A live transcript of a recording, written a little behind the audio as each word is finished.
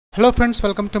Hello friends,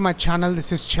 welcome to my channel.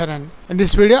 This is Charan. In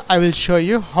this video I will show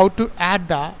you how to add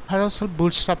the Carousel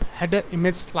Bootstrap header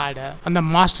image slider on the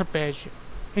master page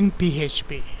in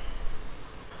PHP.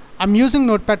 I'm using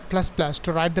Notepad++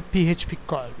 to write the PHP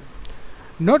code.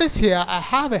 Notice here I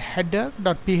have a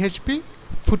header.php,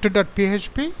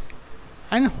 footer.php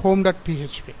and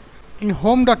home.php. In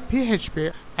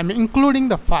home.php I'm including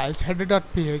the files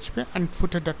header.php and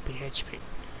footer.php.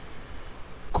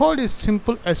 Code is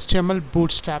simple HTML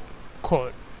Bootstrap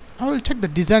code. I will check the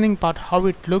designing part, how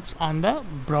it looks on the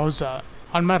browser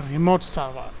on my remote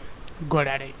server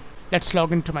GoDaddy. Let's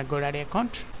log into my GoDaddy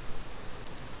account.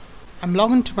 I'm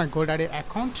logged into my GoDaddy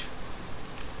account.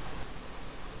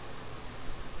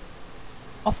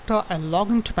 After I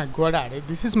log into my GoDaddy,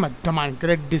 this is my domain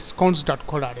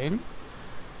greatdiscounts.co.in,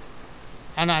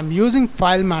 and I'm using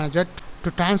File Manager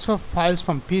to transfer files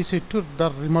from PC to the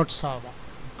remote server.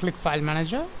 Click File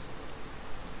Manager,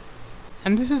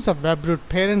 and this is a web root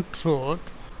parent root.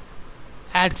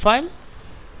 Add file,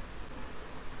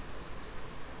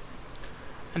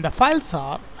 and the files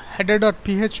are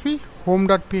header.php,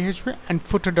 home.php and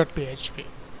footer.php.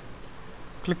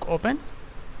 Click Open,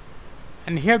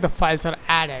 and here the files are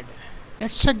added.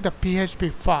 Let's check the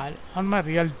PHP file on my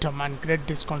real domain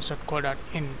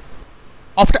greatdiscounts.co.in.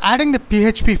 After adding the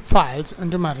PHP files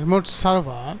into my remote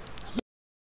server,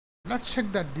 let's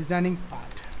check the designing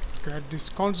part.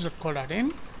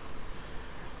 Greatdiscounts.co.in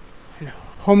and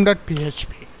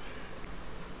home.php,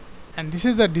 and this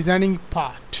is the designing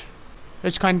part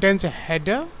which contains a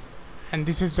header, and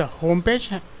this is the home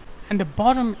page, and the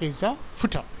bottom is a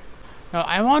footer. Now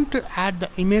I want to add the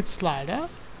image slider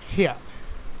here.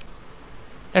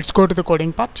 Let's go to the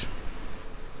coding part.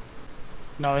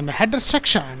 Now in the header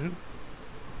section,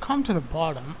 come to the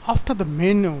bottom. After the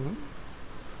menu,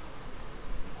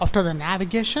 after the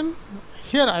navigation,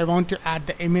 here I want to add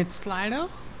the image slider.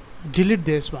 Delete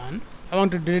this one. I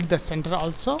want to delete the center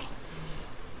also.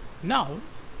 Now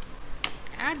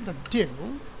add the div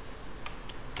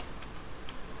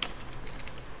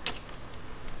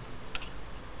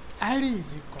id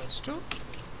is equals to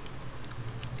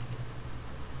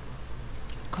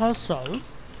Carousel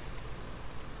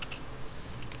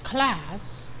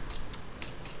class.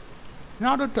 In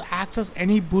order to access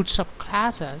any Bootstrap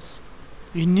classes,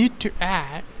 you need to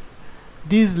add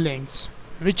these links,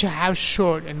 which I have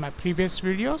showed in my previous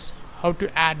videos, how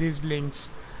to add these links: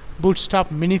 Bootstrap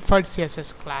minified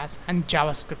CSS class and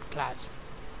JavaScript class.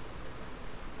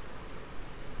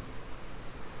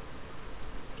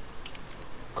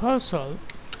 Carousel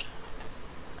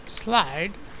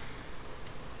slide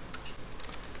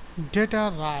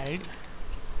data ride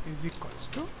is equals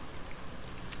to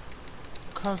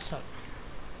Carousel.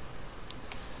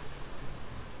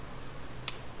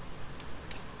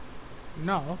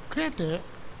 Now create a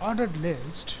ordered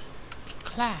list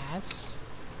class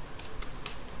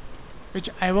which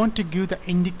I want to give the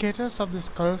indicators of this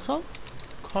carousel.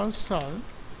 Carousel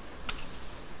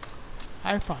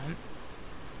hyphen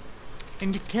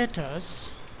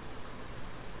indicators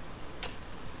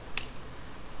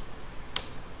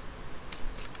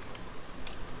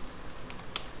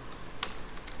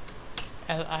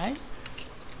li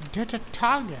data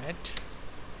target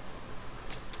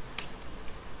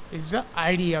is the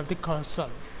ID of the carousel.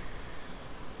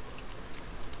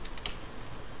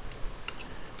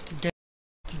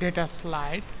 Data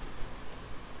slide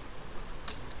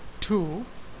to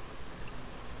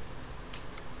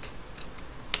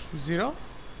 0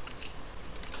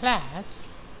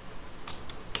 class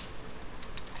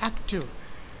active.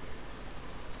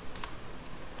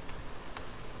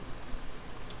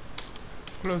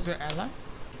 Close the li.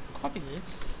 Copy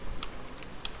this.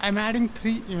 I'm adding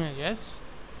 3 images.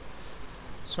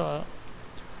 So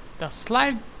the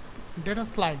slide data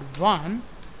slide 1,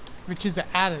 which is the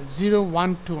array 0,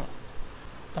 1, 2,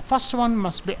 the first one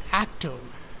must be active,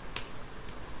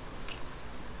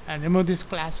 and remove this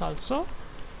class also.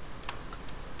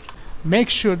 Make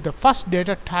sure the first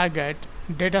data target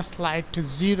data slide to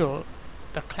 0,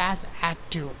 the class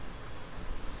active.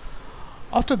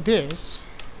 After this,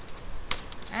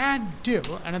 add div,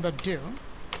 another div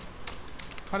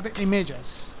for the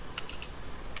images.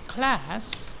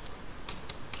 Class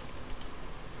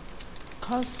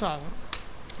Carousel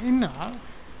inner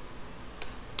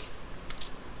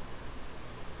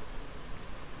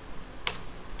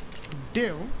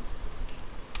div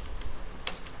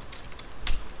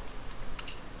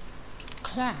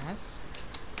class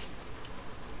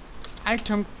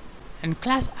item, and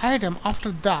class item.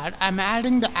 After that I'm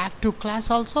adding the active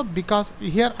class also, because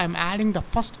here I'm adding the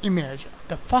first image.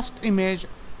 The first image,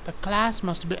 the class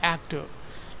must be active.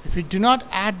 If you do not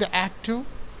add the active,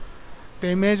 the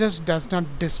images does not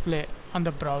display on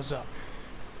the browser.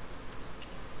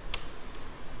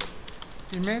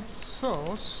 Image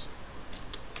source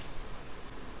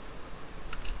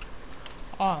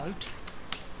alt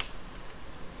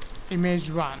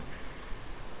image 1.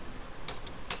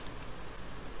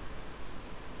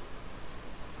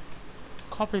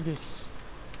 Copy this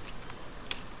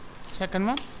second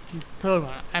one, third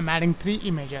one. I'm adding 3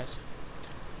 images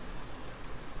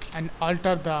and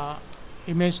alter the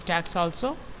image tags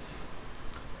also.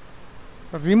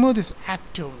 Remove this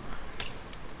active.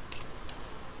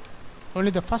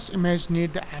 Only the first image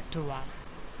need the active one.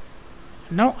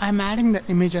 Now I'm adding the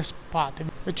images path,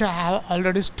 which I have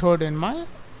already stored in my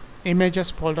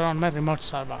images folder on my remote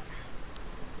server.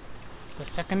 The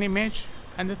second image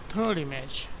and the third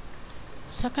image.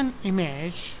 Second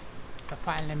image, the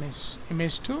file name is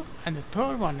image2, and the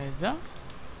third one is the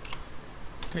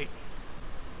 3.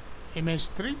 Image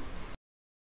 3.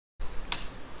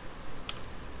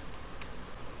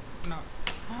 Now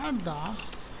add the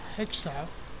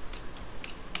href,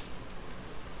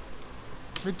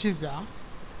 which is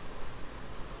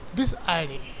this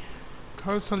ID,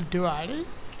 Carousel div ID,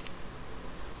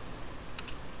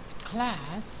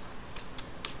 class.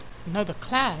 Now the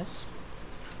class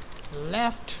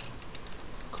left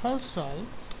Carousel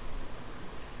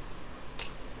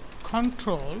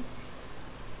control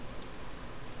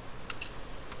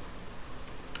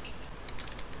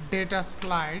data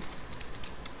slide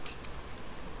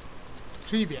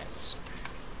previous.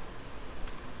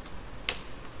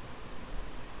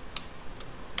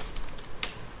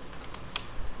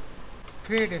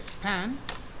 Create a span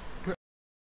to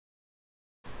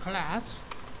class.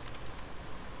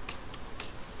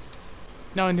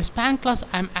 Now in the span class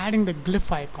I'm adding the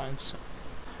glyph icons.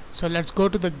 So let's go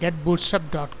to the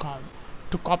getbootstrap.com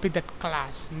to copy that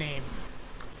class name.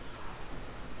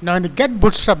 Now in the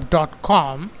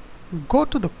getbootstrap.com, go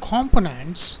to the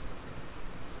components.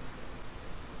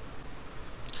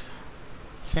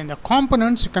 So in the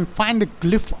components you can find the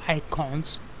glyph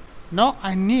icons. Now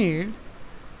I need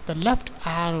the left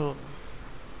arrow,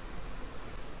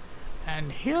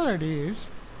 and here it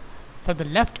is for the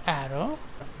left arrow.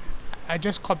 I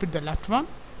just copied the left one.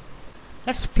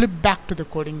 Let's flip back to the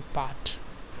coding part.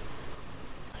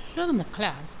 Here in the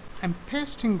class I'm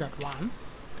pasting that one,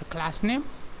 the class name.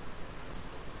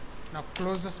 Now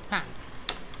close the span.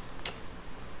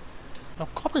 Now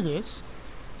copy this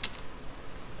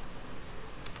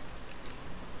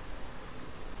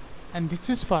and this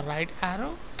is for right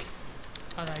arrow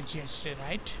or IGHT,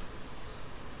 right?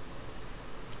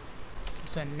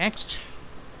 So next,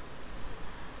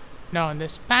 now in the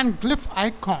span glyph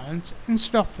icons,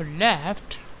 instead of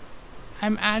left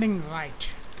I'm adding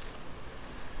right.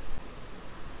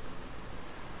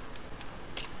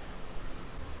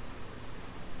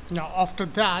 Now after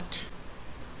that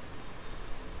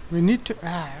we need to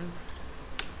add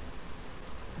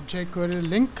jQuery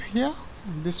link here,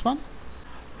 this one.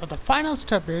 But the final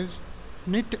step is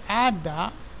need to add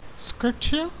the script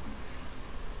here.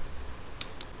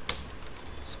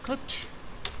 Script,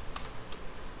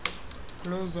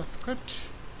 close the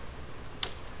script,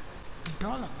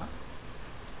 $#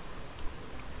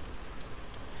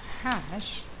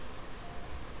 hash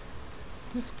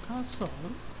this Carousel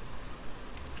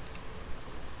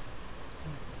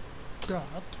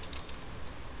dot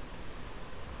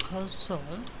Carousel,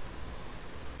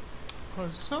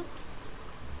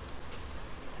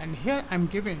 and here I'm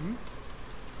giving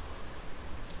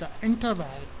the interval,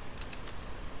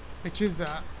 which is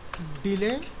a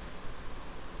delay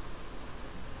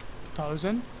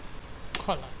 1000 :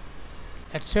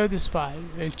 Let's save this file.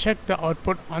 We'll check the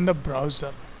output on the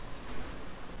browser.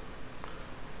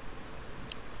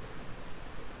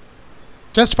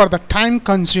 Just for the time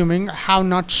consuming, I have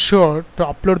not sure to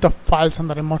upload the files on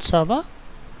the remote server.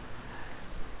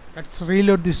 Let's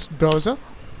reload this browser.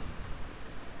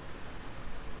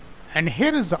 And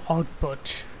here is the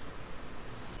output.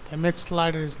 The image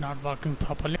slider is not working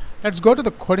properly. Let's go to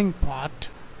the coding part.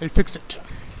 We'll fix it.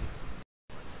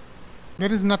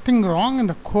 There is nothing wrong in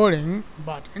the coding,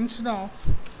 but instead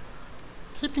of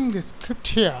keeping this script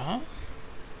here,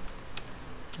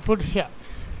 put here.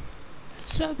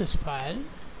 Let's save this file.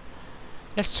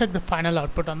 Let's check the final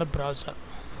output on the browser.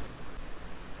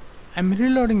 I'm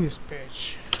reloading this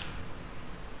page.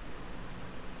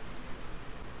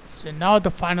 So now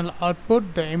the final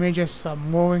output, the images are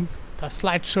moving, the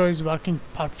slideshow is working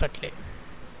perfectly.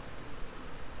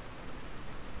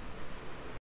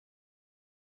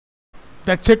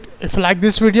 That's it. If you like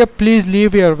this video, please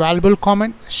leave your valuable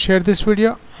comment, share this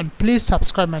video, and please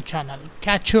subscribe my channel.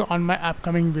 Catch you on my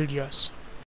upcoming videos.